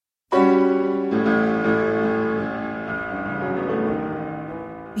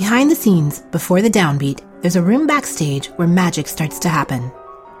Behind the scenes, before the downbeat, there's a room backstage where magic starts to happen.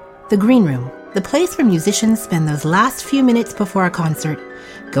 The green room, the place where musicians spend those last few minutes before a concert,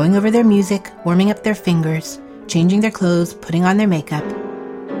 going over their music, warming up their fingers, changing their clothes, putting on their makeup.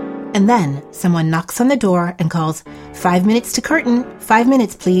 And then someone knocks on the door and calls, 5 minutes to curtain, 5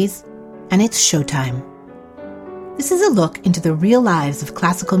 minutes please, and it's showtime. This is a look into the real lives of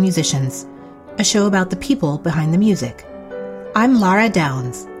classical musicians, a show about the people behind the music. I'm Lara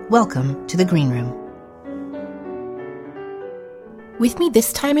Downs. Welcome to the Green Room. With me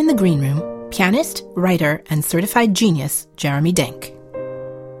this time in the Green Room, pianist, writer, and certified genius Jeremy Denk.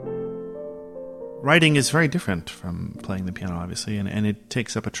 Writing is very different from playing the piano, obviously, and it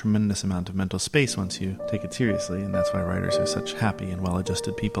takes up a tremendous amount of mental space once you take it seriously, and that's why writers are such happy and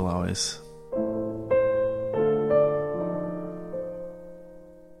well-adjusted people always.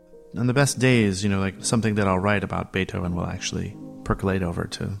 On the best days, like something that I'll write about Beethoven will actually percolate over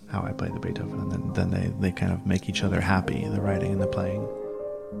to how I play the Beethoven, and then they kind of make each other happy, the writing and the playing.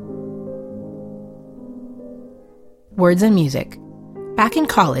 Words and music. Back in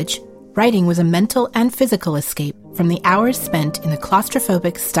college, writing was a mental and physical escape from the hours spent in the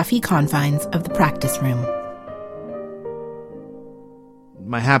claustrophobic, stuffy confines of the practice room.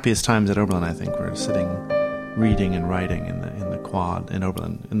 My happiest times at Oberlin, I think, were sitting reading and writing in the quad in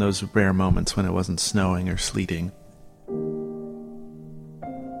Oberlin, in those rare moments when it wasn't snowing or sleeting.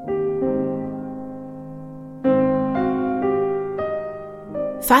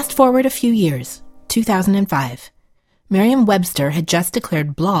 Fast forward a few years, 2005. Merriam-Webster had just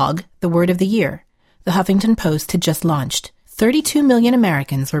declared blog the word of the year. The Huffington Post had just launched. 32 million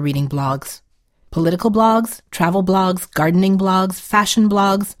Americans were reading blogs. Political blogs, travel blogs, gardening blogs, fashion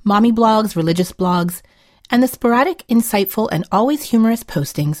blogs, mommy blogs, religious blogs, and the sporadic, insightful, and always humorous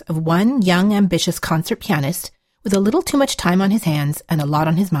postings of one young, ambitious concert pianist with a little too much time on his hands and a lot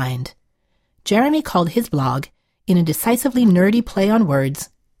on his mind. Jeremy called his blog, in a decisively nerdy play on words,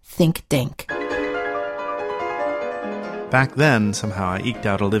 Think Denk. Back then, somehow I eked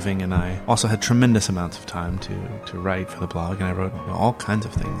out a living, and I also had tremendous amounts of time to write for the blog, and I wrote all kinds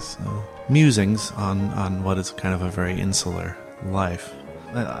of things. Musings on what is kind of a very insular life.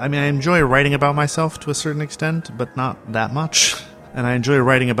 I mean, I enjoy writing about myself to a certain extent, but not that much. And I enjoy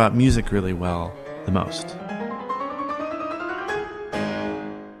writing about music really well the most.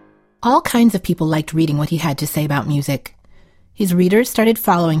 All kinds of people liked reading what he had to say about music. His readers started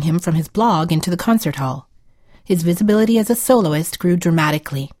following him from his blog into the concert hall. His visibility as a soloist grew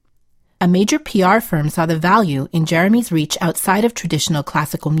dramatically. A major PR firm saw the value in Jeremy's reach outside of traditional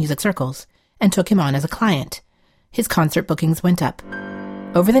classical music circles and took him on as a client. His concert bookings went up.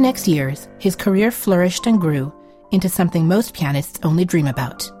 Over the next years, his career flourished and grew into something most pianists only dream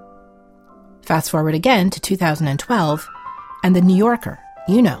about. Fast forward again to 2012, and The New Yorker,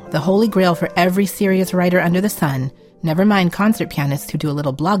 the holy grail for every serious writer under the sun, never mind concert pianists who do a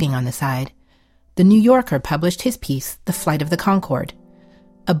little blogging on the side. The New Yorker published his piece, The Flight of the Concorde,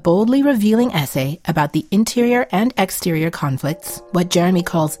 a boldly revealing essay about the interior and exterior conflicts, what Jeremy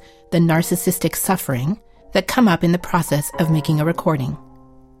calls the narcissistic suffering, that come up in the process of making a recording.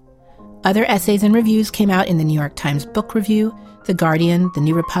 Other essays and reviews came out in the New York Times Book Review, The Guardian, The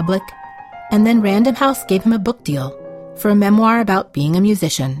New Republic, and then Random House gave him a book deal for a memoir about being a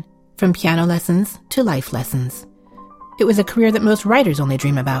musician, from piano lessons to life lessons. It was a career that most writers only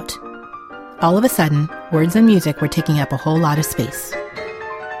dream about. All of a sudden, words and music were taking up a whole lot of space.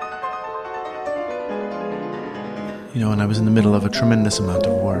 And I was in the middle of a tremendous amount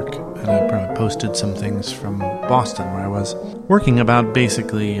of work, and I posted some things from Boston where I was working about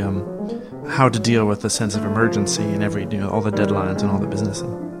basically how to deal with the sense of emergency and all the deadlines and all the business.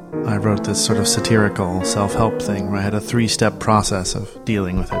 And I wrote this sort of satirical self-help thing where I had a 3-step process of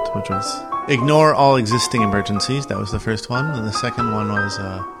dealing with it, which was ignore all existing emergencies. That was the first one. And the second one was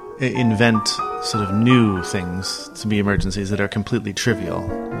invent sort of new things to be emergencies that are completely trivial.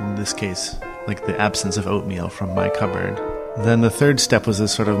 In this case, like the absence of oatmeal from my cupboard. Then the third step was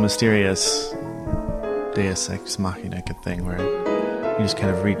this sort of mysterious deus ex machina thing where you just kind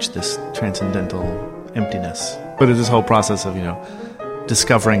of reach this transcendental emptiness. But it's this whole process of,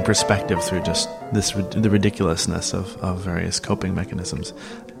 discovering perspective through just the ridiculousness of various coping mechanisms.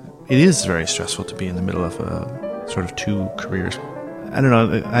 It is very stressful to be in the middle of a sort of 2 careers. I don't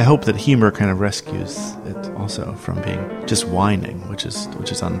know, I hope that humor kind of rescues it also from being just whining, which is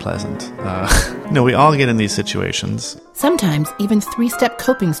unpleasant. We all get in these situations. Sometimes even 3-step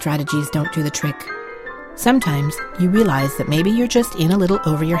coping strategies don't do the trick. Sometimes you realize that maybe you're just in a little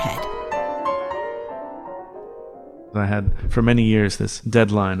over your head. I had, for many years, this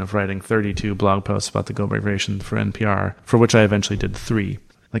deadline of writing 32 blog posts about the Goldberg Variation for NPR, for which I eventually did 3.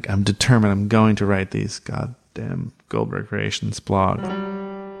 Like, I'm determined, I'm going to write these goddamn Goldberg Creations blog.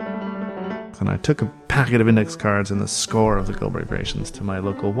 And I took a packet of index cards and the score of the Goldberg Creations to my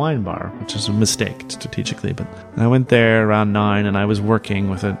local wine bar, which is a mistake strategically. But I went there around 9, and I was working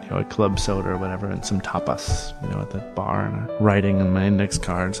with a club soda or whatever, and some tapas, at the bar, and writing on my index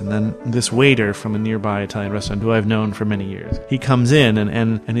cards. And then this waiter from a nearby Italian restaurant, who I've known for many years, he comes in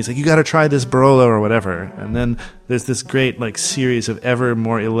and he's like, "You got to try this Barolo or whatever." And then there's this great series of ever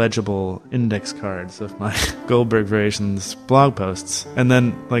more illegible index cards of my Goldberg Variations blog posts. And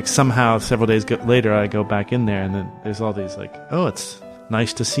then somehow several days later I go back in there, and then there's all these "Oh, it's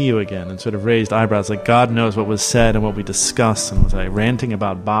nice to see you again," and sort of raised eyebrows, God knows what was said and what we discussed, and was I ranting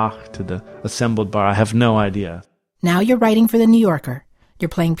about Bach to the assembled bar? I have no idea. Now you're writing for The New Yorker. You're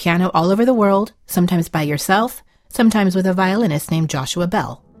playing piano all over the world, sometimes by yourself, sometimes with a violinist named Joshua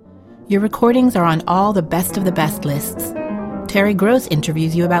Bell. Your recordings are on all the best of the best lists. Terry Gross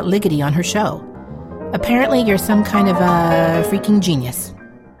interviews you about Ligeti on her show. Apparently you're some kind of a freaking genius.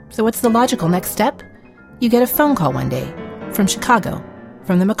 So what's the logical next step? You get a phone call one day from Chicago,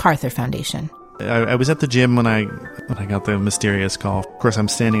 from the MacArthur Foundation. I was at the gym when I got the mysterious call. Of course, I'm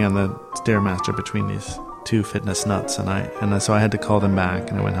standing on the Stairmaster between these two fitness nuts, and so I had to call them back,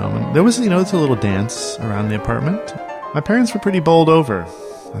 and I went home. And there was, it's a little dance around the apartment. My parents were pretty bowled over,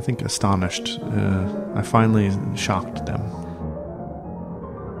 I think astonished. I finally shocked them.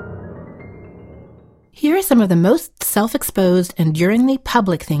 Here are some of the most self-exposed, enduringly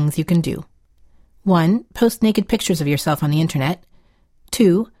public things you can do. 1. Post naked pictures of yourself on the internet.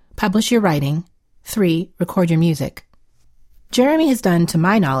 2. Publish your writing. 3. Record your music. Jeremy has done, to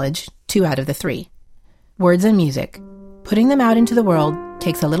my knowledge, 2 out of the 3. Words and music. Putting them out into the world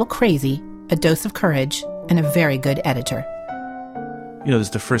takes a little crazy, a dose of courage, and a very good editor.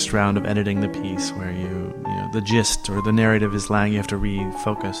 There's the first round of editing the piece where the gist or the narrative is lagging. You have to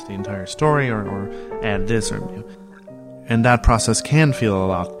refocus the entire story or add this, and that process can feel a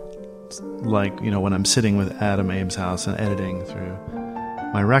lot like, when I'm sitting with Adam Abe's house and editing through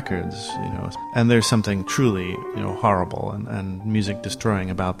my records, and there's something truly, horrible and music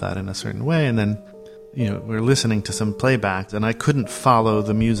destroying about that in a certain way. And then, we're listening to some playbacks, and I couldn't follow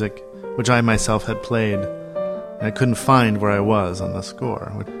the music, which I myself had played. I couldn't find where I was on the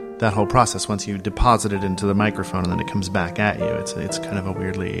score. That whole process, once you deposit it into the microphone and then it comes back at you, it's kind of a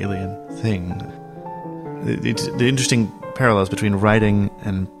weirdly alien thing. The interesting parallels between writing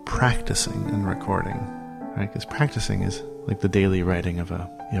and practicing and recording, right? Because practicing is like the daily writing of a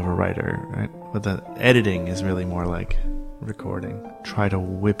writer, right? But the editing is really more like recording. Try to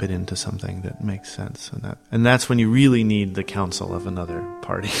whip it into something that makes sense, and that's when you really need the counsel of another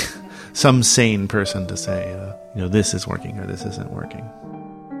party, some sane person to say, this is working or this isn't working.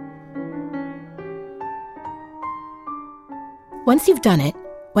 Once you've done it,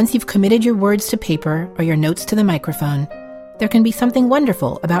 once you've committed your words to paper or your notes to the microphone, there can be something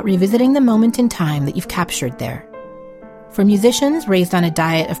wonderful about revisiting the moment in time that you've captured there. For musicians raised on a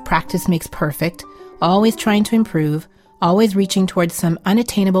diet of practice makes perfect, always trying to improve, always reaching towards some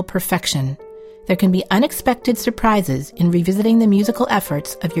unattainable perfection, there can be unexpected surprises in revisiting the musical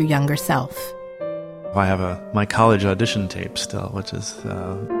efforts of your younger self. I have my college audition tape still, which is,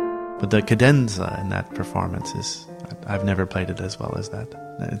 but the cadenza in that performance is, I've never played it as well as that.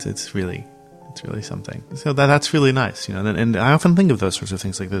 It's really something. So that's really nice, and I often think of those sorts of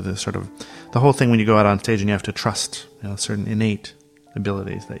things, like the sort of, the whole thing when you go out on stage and you have to trust, certain innate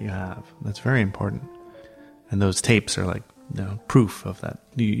abilities that you have. That's very important. And those tapes are like, proof of that.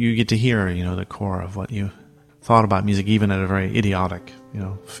 You get to hear, the core of what you thought about music, even at a very idiotic,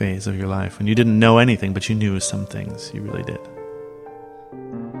 phase of your life, when you didn't know anything, but you knew some things. You really did.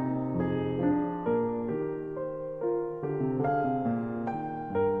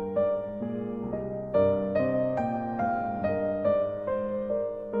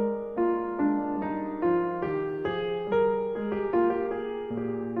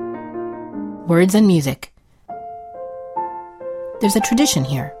 Words and music. There's a tradition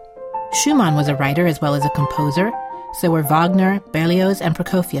here. Schumann was a writer as well as a composer, so were Wagner, Berlioz, and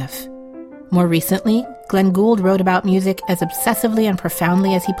Prokofiev. More recently, Glenn Gould wrote about music as obsessively and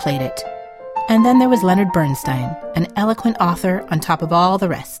profoundly as he played it. And then there was Leonard Bernstein, an eloquent author on top of all the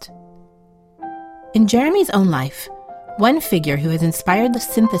rest. In Jeremy's own life, one figure who has inspired the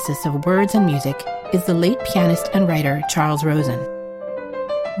synthesis of words and music is the late pianist and writer Charles Rosen.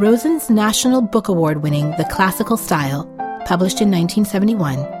 Rosen's National Book Award-winning The Classical Style, published in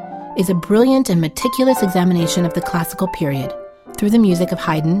 1971, is a brilliant and meticulous examination of the classical period through the music of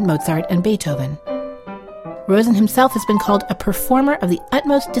Haydn, Mozart, and Beethoven. Rosen himself has been called a performer of the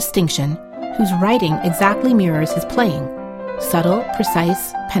utmost distinction whose writing exactly mirrors his playing, subtle,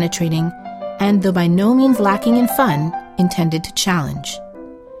 precise, penetrating, and though by no means lacking in fun, intended to challenge.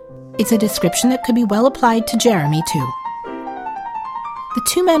 It's a description that could be well applied to Jeremy, too. The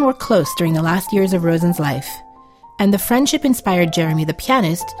two men were close during the last years of Rosen's life, and the friendship inspired Jeremy the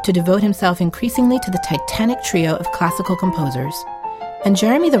pianist to devote himself increasingly to the titanic trio of classical composers, and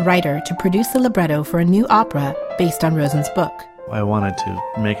Jeremy the writer to produce the libretto for a new opera based on Rosen's book. I wanted to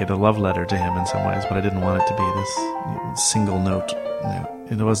make it a love letter to him in some ways, but I didn't want it to be this single note.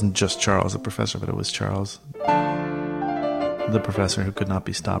 It wasn't just Charles the professor, but it was Charles the professor who could not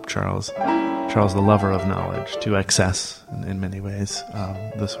be stopped, Charles the lover of knowledge to excess in many ways,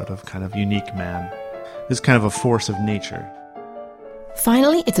 the sort of kind of unique man. This kind of a force of nature.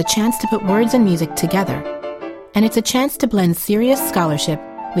 Finally, it's a chance to put words and music together, and it's a chance to blend serious scholarship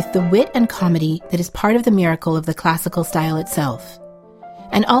with the wit and comedy that is part of the miracle of the classical style itself,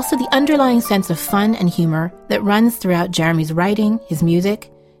 and also the underlying sense of fun and humor that runs throughout Jeremy's writing, his music,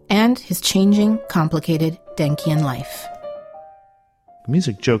 and his changing, complicated Denkian life.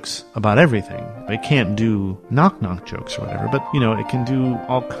 Music jokes about everything. It can't do knock-knock jokes or whatever, but, it can do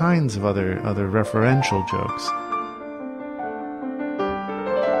all kinds of other referential jokes.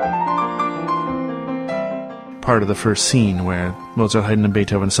 Part of the first scene where Mozart, Haydn, and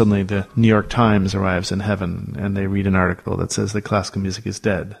Beethoven, suddenly the New York Times arrives in heaven and they read an article that says that classical music is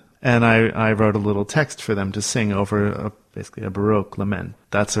dead. And I wrote a little text for them to sing over basically a Baroque lament.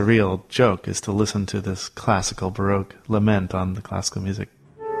 That's a real joke, is to listen to this classical Baroque lament on the classical music.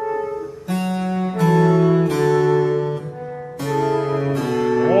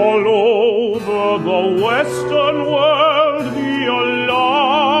 All over the Western world the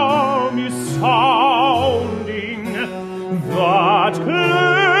alarm is sounding that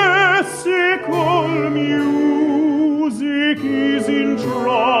classical music is in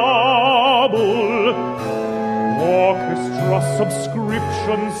trouble. Orchestra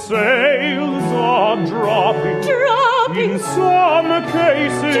subscription sales are dropping. In some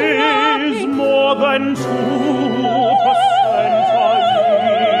cases, more than 2% a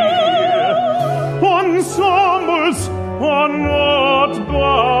year. Ensembles are not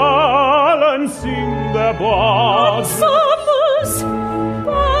balancing their budgets.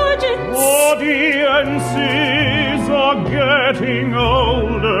 Audiences are getting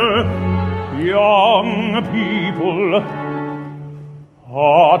older. Young people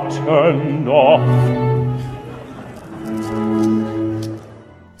are turned off.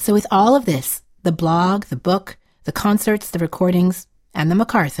 So with all of this, the blog, the book, the concerts, the recordings, and the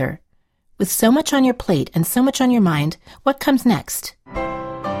MacArthur, with so much on your plate and so much on your mind, what comes next?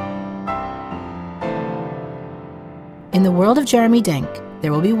 In the world of Jeremy Denk,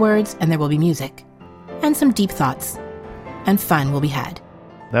 there will be words and there will be music, and some deep thoughts, and fun will be had.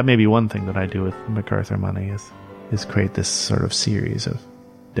 That may be one thing that I do with MacArthur money is create this sort of series of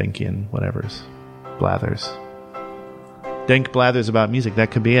Denkian whatevers, blathers. Denk blathers about music, that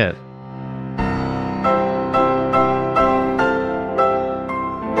could be it.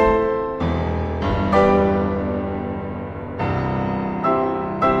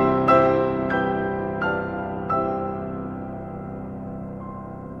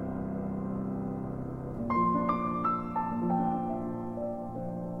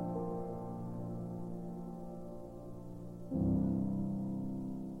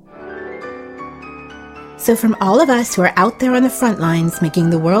 So from all of us who are out there on the front lines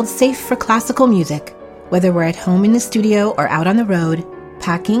making the world safe for classical music, whether we're at home in the studio or out on the road,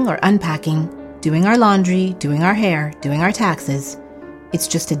 packing or unpacking, doing our laundry, doing our hair, doing our taxes, it's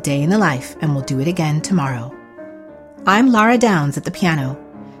just a day in the life and we'll do it again tomorrow. I'm Lara Downs at the piano.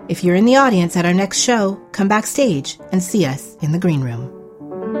 If you're in the audience at our next show, come backstage and see us in the green room.